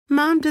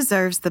Mom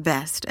deserves the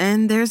best,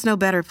 and there's no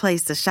better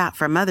place to shop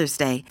for Mother's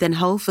Day than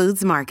Whole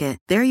Foods Market.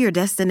 They're your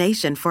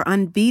destination for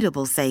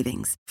unbeatable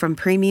savings, from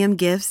premium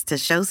gifts to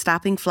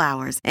show-stopping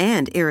flowers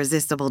and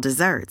irresistible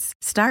desserts.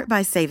 Start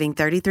by saving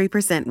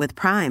 33% with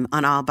Prime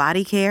on all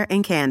body care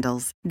and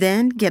candles.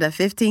 Then get a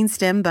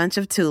 15-stem bunch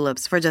of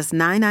tulips for just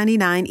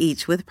 $9.99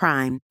 each with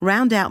Prime.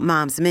 Round out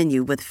Mom's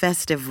menu with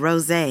festive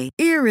rosé,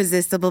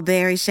 irresistible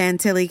berry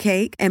chantilly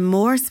cake, and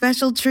more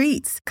special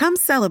treats. Come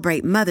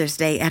celebrate Mother's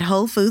Day at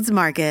Whole Foods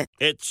Market.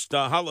 It's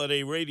the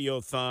Holiday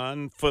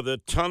Radiothon for the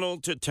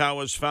Tunnel to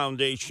Towers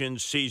Foundation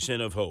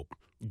Season of Hope.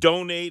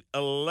 Donate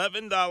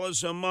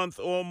 $11 a month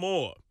or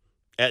more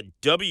at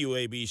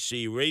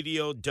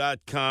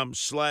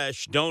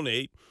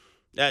WABCRadio.com/donate.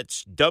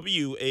 That's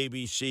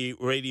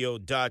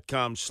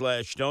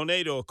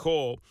WABCRadio.com/donate, or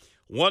call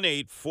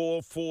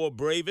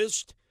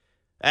 1-844-BRAVEST.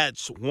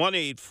 That's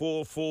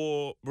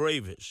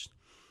 1-844-BRAVEST.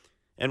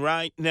 And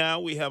right now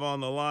we have on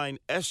the line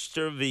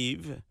Esther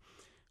Vive,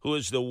 who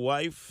is the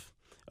wife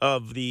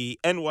of the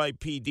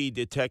NYPD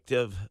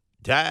detective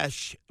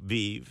Dash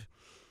Vive,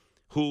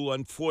 who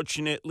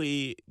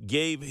unfortunately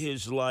gave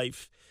his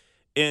life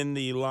in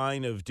the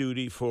line of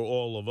duty for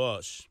all of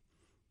us.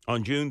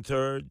 On June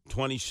 3rd,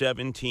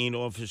 2017,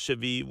 Officer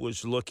Vive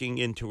was looking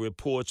into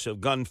reports of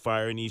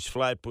gunfire in East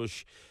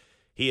Flatbush.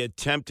 He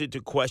attempted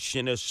to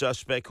question a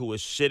suspect who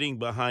was sitting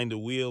behind the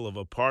wheel of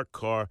a parked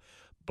car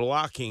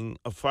blocking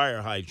a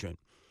fire hydrant.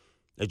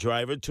 The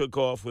driver took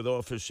off with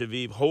Officer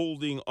Vive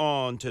holding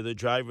on to the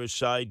driver's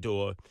side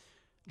door,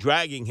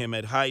 dragging him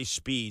at high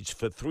speeds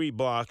for 3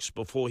 blocks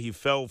before he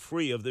fell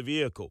free of the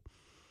vehicle.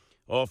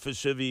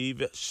 Officer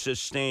Vive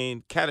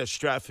sustained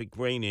catastrophic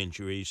brain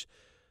injuries,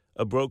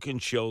 a broken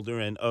shoulder,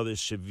 and other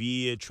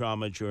severe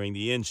trauma during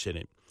the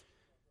incident.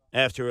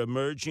 After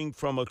emerging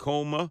from a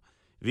coma,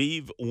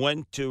 Vive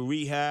went to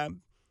rehab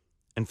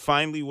and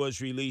finally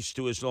was released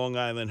to his Long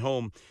Island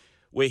home,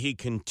 where he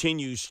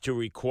continues to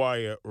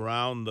require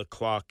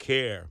round-the-clock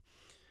care.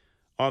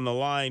 On the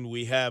line,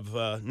 we have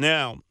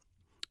now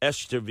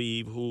Esther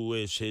Vive, who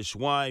is his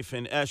wife.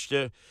 And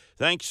Esther,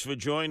 thanks for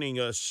joining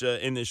us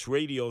in this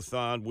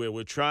radiothon where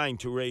we're trying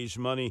to raise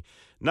money,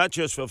 not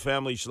just for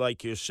families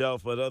like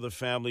yourself, but other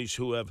families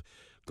who have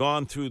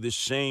gone through the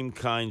same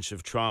kinds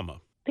of trauma.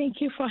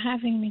 Thank you for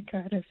having me,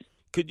 Curtis.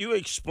 Could you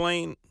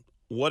explain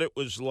what it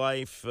was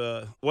like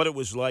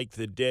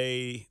the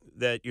day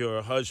that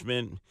your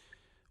husband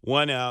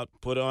went out,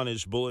 put on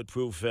his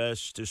bulletproof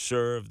vest to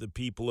serve the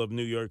people of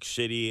New York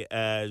City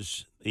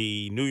as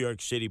the New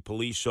York City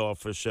police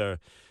officer,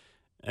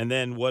 and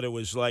then what it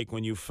was like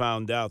when you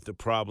found out the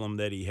problem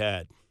that he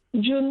had?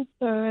 June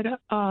 3rd,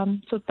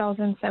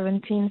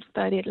 2017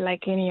 started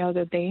like any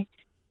other day.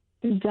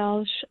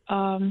 Dalsh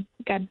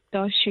got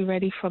Dalshi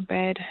ready for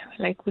bed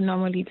like we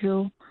normally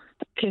do,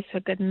 kiss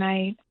her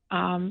goodnight,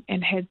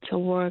 and head to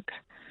work.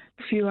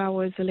 A few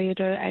hours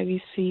later, I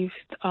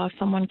received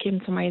someone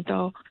came to my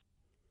door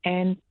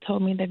and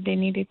told me that they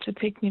needed to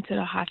take me to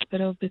the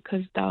hospital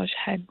because Dalsh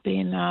had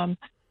been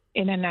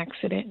in an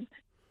accident.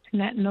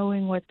 Not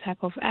knowing what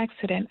type of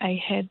accident, I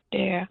head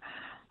there.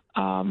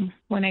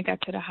 When I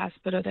got to the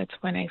hospital, that's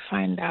when I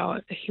find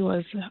out he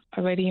was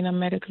already in a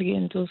medically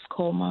induced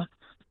coma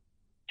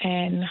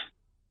and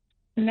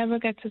never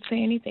got to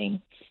say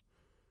anything.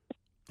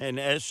 And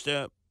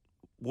Esther,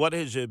 what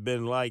has it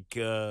been like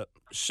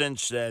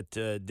since that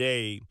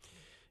day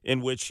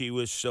in which he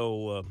was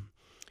so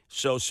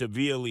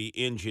severely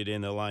injured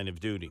in the line of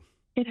duty?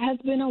 It has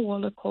been a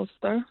roller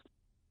coaster.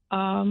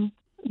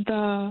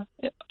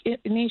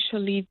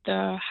 Initially,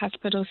 the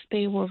hospital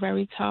stay were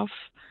very tough.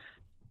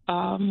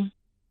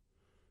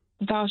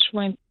 Dalsh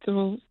went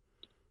through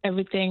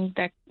everything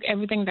that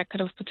could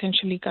have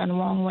potentially gone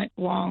wrong went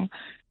wrong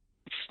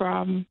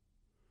from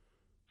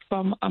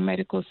a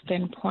medical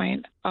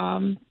standpoint.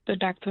 The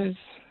doctors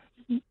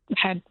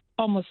had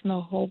almost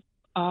no hope.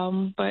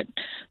 But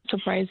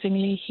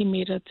surprisingly, he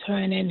made a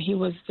turn and he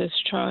was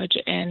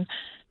discharged, and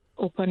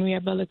upon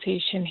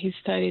rehabilitation, he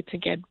started to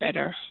get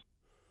better.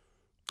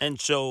 And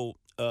so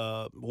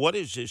what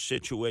is his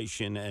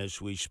situation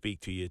as we speak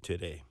to you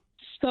today?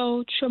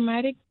 So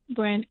traumatic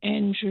brain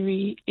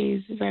injury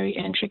is very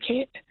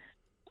intricate.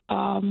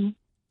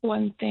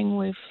 One thing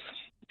with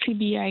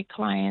TBI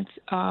clients,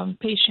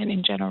 patient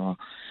in general,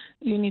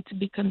 you need to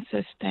be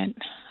consistent.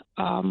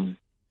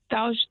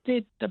 Dalsh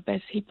did the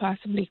best he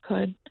possibly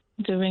could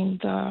during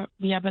the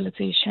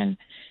rehabilitation.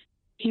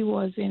 He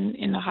was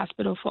in the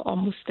hospital for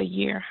almost a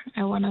year.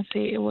 I want to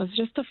say it was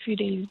just a few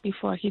days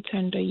before he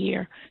turned a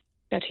year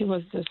that he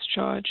was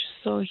discharged.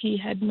 So he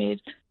had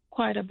made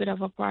quite a bit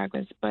of a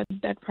progress, but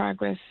that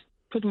progress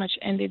pretty much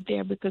ended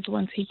there because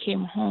once he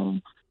came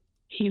home,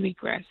 he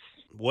regressed.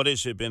 What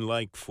has it been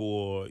like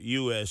for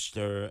you,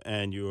 Esther,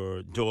 and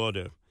your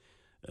daughter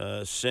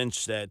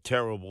since that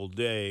terrible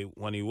day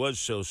when he was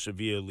so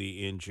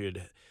severely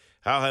injured?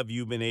 How have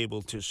you been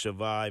able to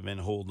survive and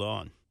hold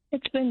on?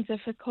 It's been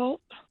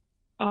difficult.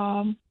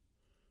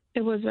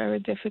 It was very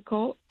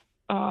difficult.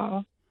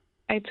 I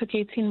took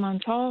 18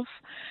 months off.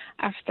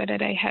 After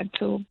that, I had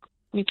to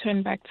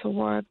return back to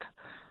work.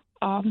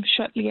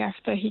 shortly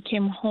after he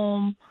came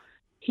home,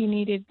 he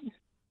needed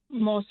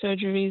more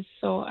surgeries,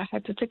 so I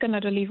had to take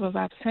another leave of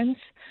absence.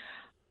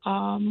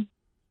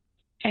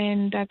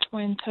 And that's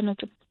when Tunnel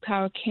to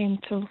Tower came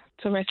to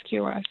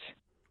rescue us.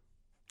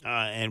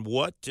 And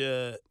what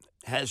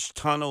has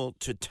Tunnel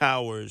to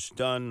Towers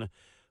done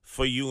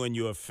for you and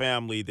your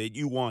family that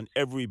you want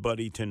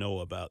everybody to know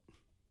about?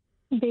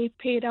 They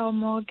paid our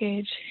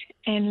mortgage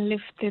and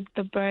lifted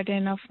the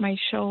burden off my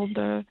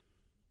shoulder,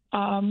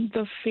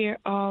 the fear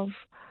of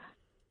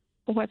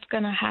what's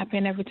going to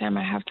happen every time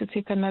I have to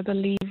take another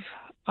leave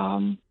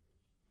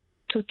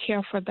to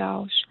care for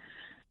Dalsh.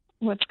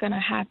 What's going to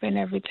happen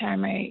every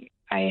time I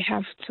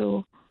have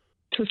to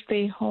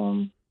stay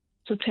home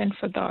to tend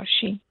for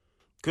Darcy.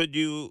 Could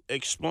you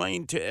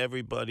explain to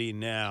everybody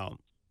now,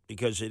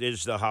 because it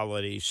is the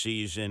holiday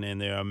season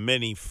and there are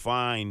many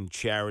fine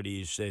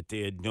charities that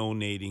they're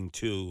donating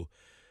to,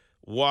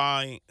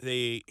 why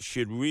they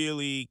should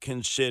really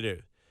consider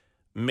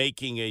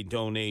making a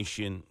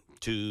donation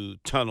to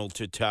Tunnel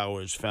to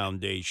Towers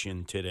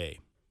Foundation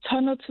today?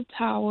 Tunnel to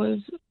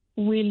Towers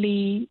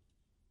really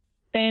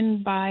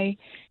stand by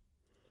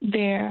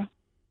their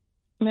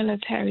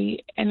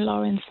military and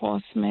law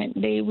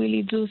enforcement. They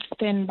really do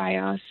stand by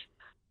us.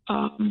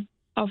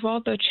 Of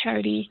all the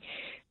charity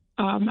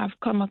I've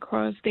come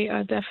across, they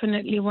are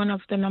definitely one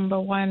of the number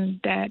one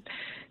that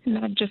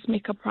not just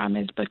make a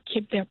promise, but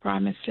keep their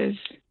promises.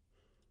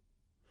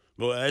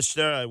 Well,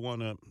 Esther, I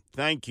want to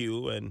thank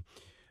you and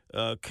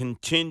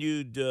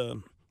continued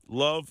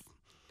love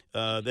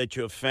that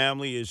your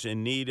family is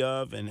in need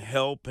of, and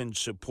help and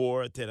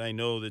support that I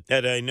know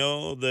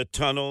the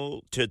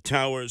Tunnel to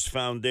Towers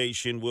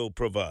Foundation will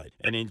provide.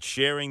 And in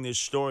sharing this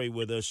story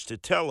with us to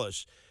tell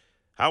us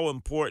how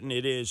important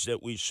it is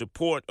that we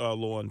support our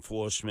law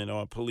enforcement,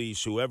 our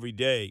police, who every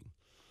day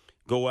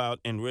go out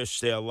and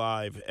risk their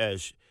life,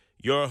 as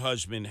your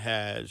husband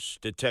has,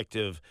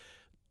 Detective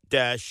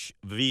Dash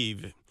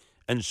Vive,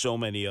 and so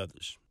many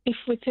others. If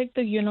we take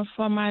the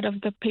uniform out of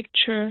the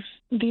picture,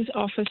 these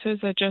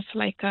officers are just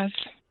like us.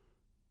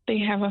 They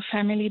have a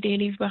family. They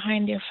leave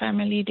behind their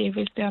family. They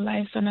risk their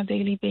lives on a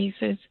daily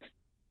basis.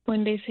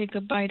 When they say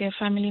goodbye, their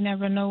family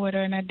never know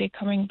whether or not they're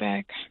coming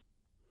back.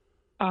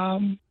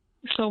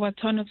 So what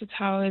Tunnel to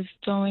Tower is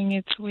doing,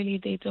 it's really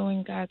they're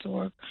doing God's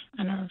work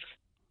on earth.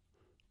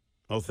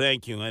 Well,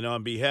 thank you. And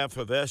on behalf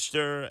of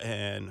Esther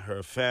and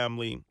her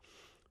family,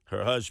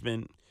 her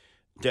husband,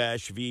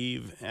 Dash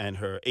Vive, and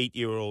her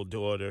 8-year-old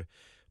daughter,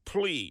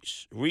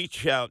 please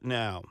reach out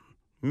now.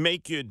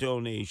 Make your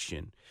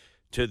donation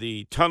to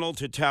the Tunnel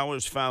to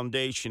Towers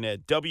Foundation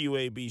at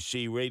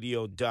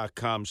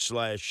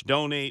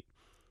wabcradio.com/donate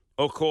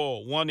or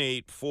call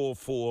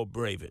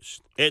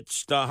 1-844-BRAVEST.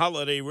 It's the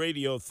Holiday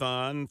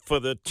Radiothon for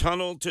the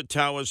Tunnel to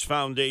Towers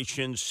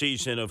Foundation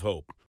Season of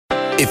Hope.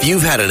 If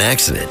you've had an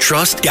accident,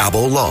 trust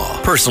Gabo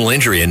Law, personal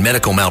injury and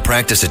medical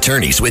malpractice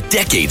attorneys with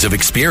decades of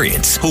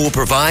experience who will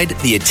provide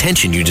the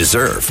attention you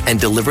deserve and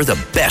deliver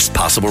the best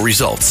possible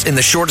results in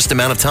the shortest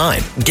amount of time.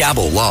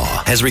 Gabo Law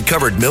has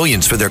recovered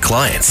millions for their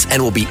clients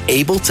and will be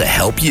able to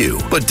help you.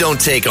 But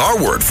don't take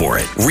our word for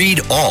it.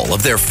 Read all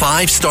of their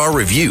 5-star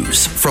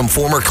reviews from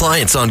former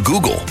clients on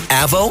Google,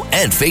 Avo,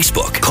 and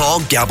Facebook. Call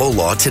Gabo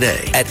Law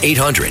today at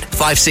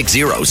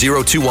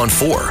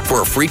 800-560-0214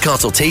 for a free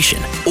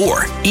consultation,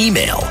 or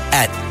email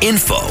at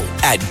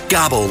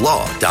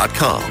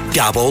info@gabolaw.com.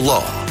 Gabo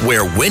Law,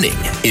 where winning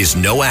is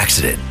no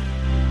accident.